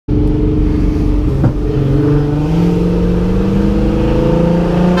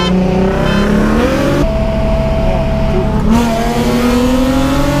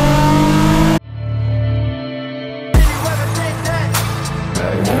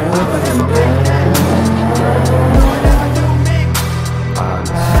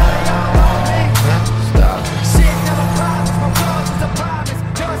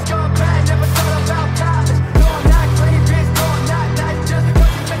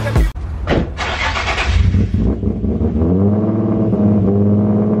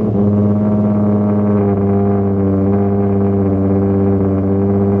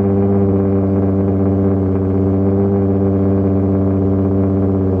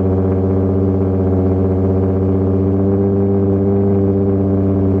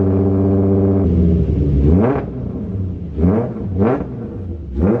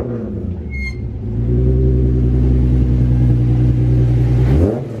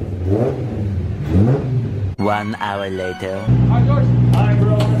1 hour later. Hi, George. Hi,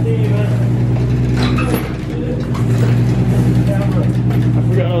 bro. I see you, man. I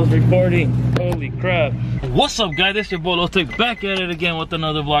forgot I was recording. Holy crap. What's up, guys? It's your boy Lotek back at it again with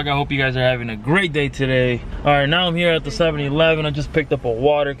another vlog. I hope you guys are having a great day today. Alright, now I'm here at the 7-Eleven. I just picked up a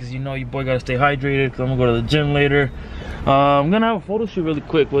water because you know your boy gotta stay hydrated because I'm gonna go to the gym later. I'm gonna have a photo shoot really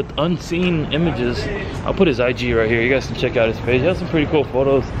quick with Unseen Images. I'll put his IG right here. You guys can check out his page. He has some pretty cool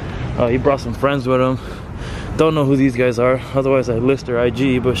photos. He brought some friends with him. Don't know who these guys are, otherwise I list their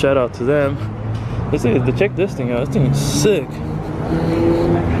IG, but shout out to them. Let's see, check this thing out. This thing is sick.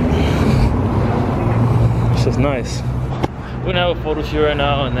 It's just nice. We're gonna have a photo shoot right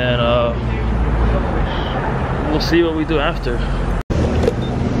now, and then we'll see what we do after.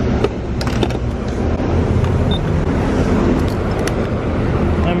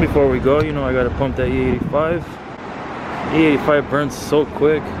 And before we go, you know I gotta pump that E85. E85 burns so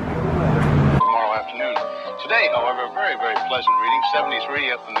quick. Tomorrow afternoon. Today, however, very, very pleasant reading.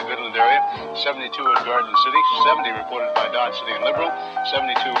 73 up in the Goodland area, 72 at Garden City, 70 reported by Dodge City and Liberal,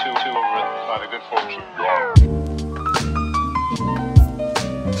 72 over by the good folks of BRAUM.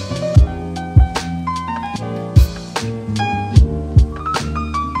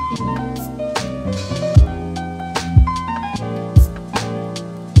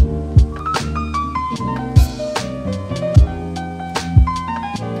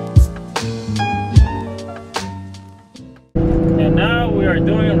 We are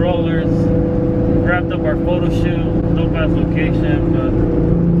doing rollers. Wrapped up our photo shoot, dope ass location, but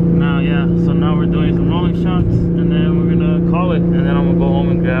now so now we're doing some rolling shots, and then we're gonna call it, and then I'm gonna go home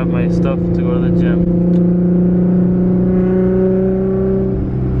and grab my stuff to go to the gym.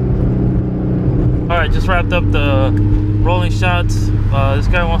 Alright, just wrapped up the rolling shots. This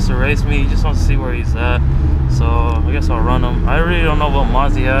guy wants to race me, he just wants to see where he's at, so I guess I'll run him. I really don't know what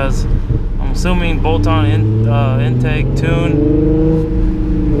mods he has. I'm assuming bolt-on intake, tune.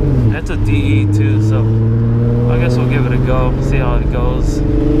 That's a DE too, so I guess we'll give it a go, see how it goes.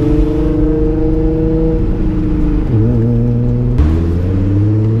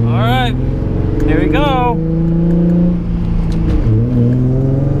 Alright, here we go.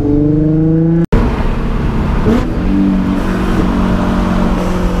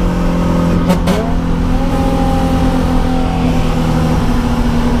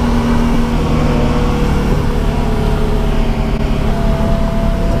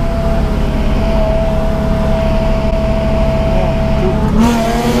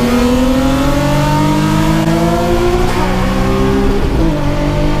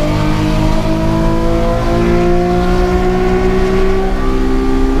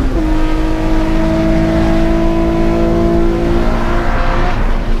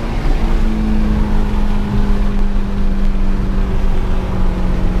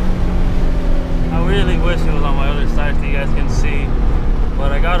 So you guys can see,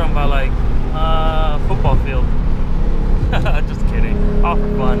 but I got them by like football field. Just kidding, all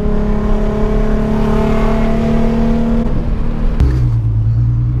for fun.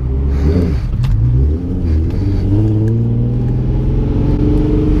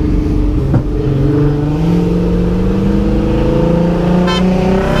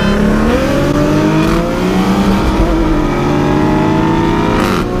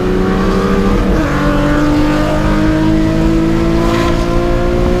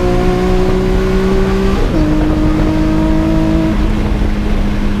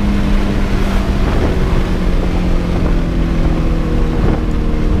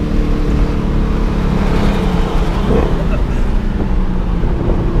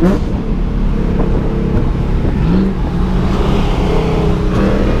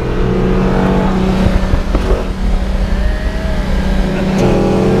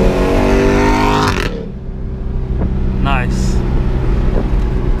 Nice.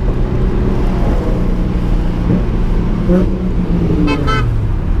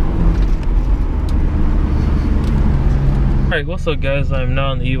 Alright, what's up guys? I'm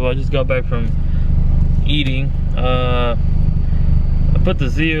now on the Evo. I just got back from eating. I put the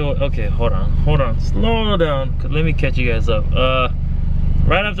Zeo. Okay, hold on, slow down. Let me catch you guys up.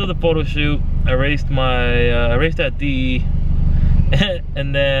 Right after the photo shoot, I raced that DE.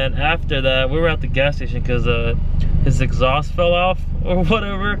 And then after that, we were at the gas station because his exhaust fell off or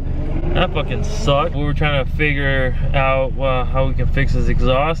whatever. That fucking sucked. We were trying to figure out how we can fix his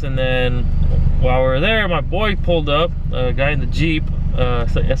exhaust, and then while we were there, my boy pulled up, a guy in the Jeep,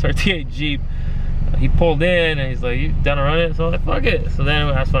 SRT8 Jeep. He pulled in and he's like, "You down to run it?" So I was like, "Fuck it." So then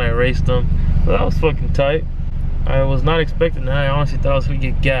that's when I raced him. But that was fucking tight. I was not expecting that. I honestly thought I was gonna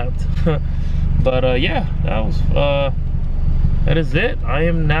get gapped. But yeah, that is it. I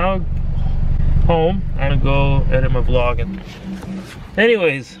am now home. I'm gonna go edit my vlog. And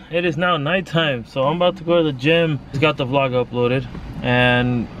anyways, it is now nighttime, so I'm about to go to the gym. Just got the vlog uploaded,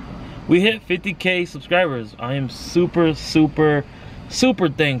 and we hit 50K subscribers. I am super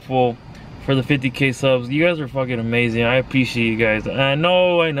thankful for the 50K subs. You guys are fucking amazing. I appreciate you guys. I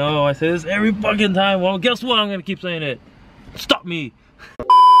know, I say this every fucking time. Well, guess what? I'm gonna keep saying it. Stop me.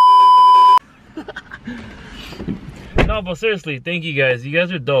 No, but seriously, thank you guys. You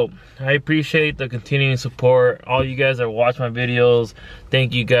guys are dope. I appreciate the continuing support. All you guys that watch my videos,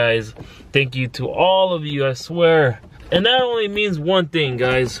 thank you guys. Thank you to all of you, I swear. And that only means one thing,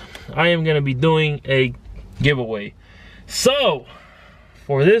 guys. I am gonna be doing a giveaway. So,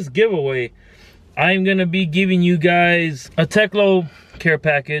 for this giveaway, I'm gonna be giving you guys a Teklo care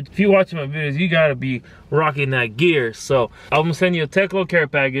package. If you watch my videos, you gotta be rocking that gear. So, I'm gonna send you a Teklo care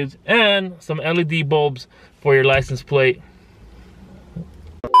package and some LED bulbs for your license plate.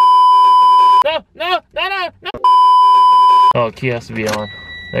 No. Oh, key has to be on.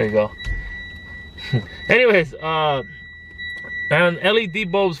 There you go. Anyways, and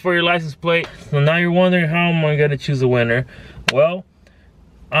LED bulbs for your license plate. So now you're wondering, how am I gonna choose a winner? Well,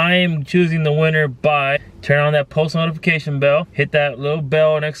 I am choosing the winner by turn on that post notification bell, hit that little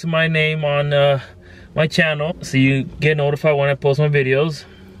bell next to my name on my channel so you get notified when I post my videos.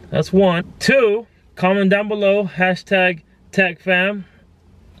 That's 1. 2, comment down below, hashtag TechFam,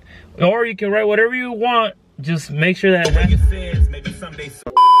 or you can write whatever you want. Just make sure that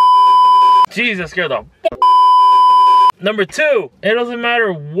jeez, that scared the Number 2, it doesn't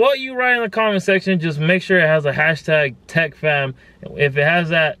matter what you write in the comment section, just make sure it has a hashtag TechFam. If it has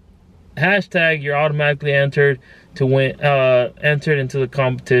that hashtag, you're automatically entered to win, entered into the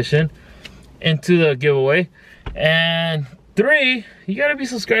competition, into the giveaway. And 3, you gotta be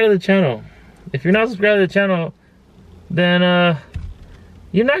subscribed to the channel. If you're not subscribed to the channel, then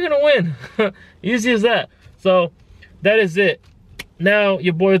you're not gonna win. Easy as that. So that is it. Now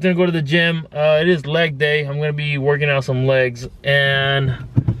your boy is gonna go to the gym. It is leg day. I'm gonna be working out some legs, and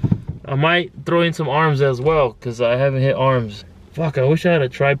I might throw in some arms as well, because I haven't hit arms. Fuck, I wish I had a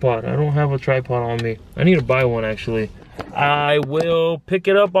tripod. I don't have a tripod on me. I need to buy one, actually. I will pick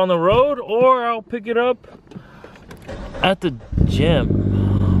it up on the road, or I'll pick it up at the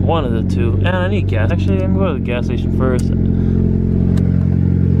gym. One of the two. And I need gas. Actually, I'm gonna go to the gas station first.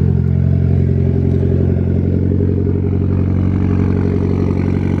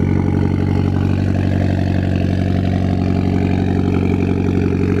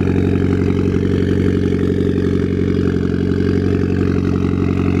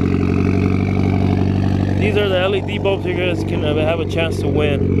 These are the LED bulbs you guys can have a chance to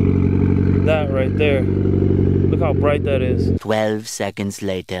win. That right there. Look how bright that is. 12 seconds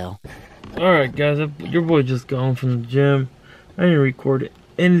later. Alright guys, your boy just got home from the gym. I didn't record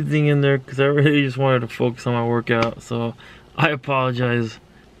anything in there because I really just wanted to focus on my workout. So I apologize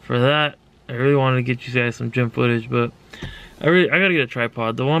for that. I really wanted to get you guys some gym footage, but I gotta get a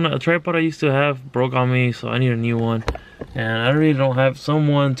tripod. The tripod I used to have broke on me, so I need a new one. And I really don't have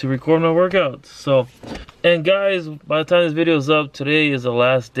someone to record my workouts. So, and guys, by the time this video is up, today is the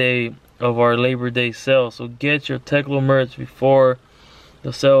last day of our Labor Day sale. So get your Teklo merch before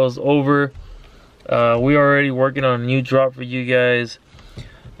the sale is over. We are already working on a new drop for you guys.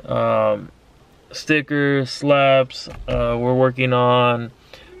 Stickers, slaps. We're working on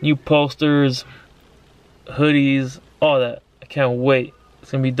new posters, hoodies, all that. I can't wait.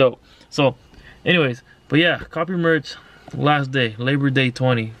 It's gonna be dope. So anyways, but yeah, copy merch. Last day, Labor Day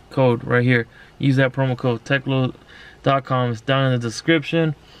 20 code right here. Use that promo code teklo.com. It's down in the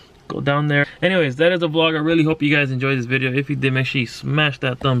description. Go down there. Anyways, that is the vlog. I really hope you guys enjoyed this video. If you did, make sure you smash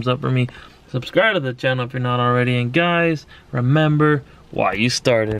that thumbs up for me. Subscribe to the channel if you're not already. And guys, remember why you started.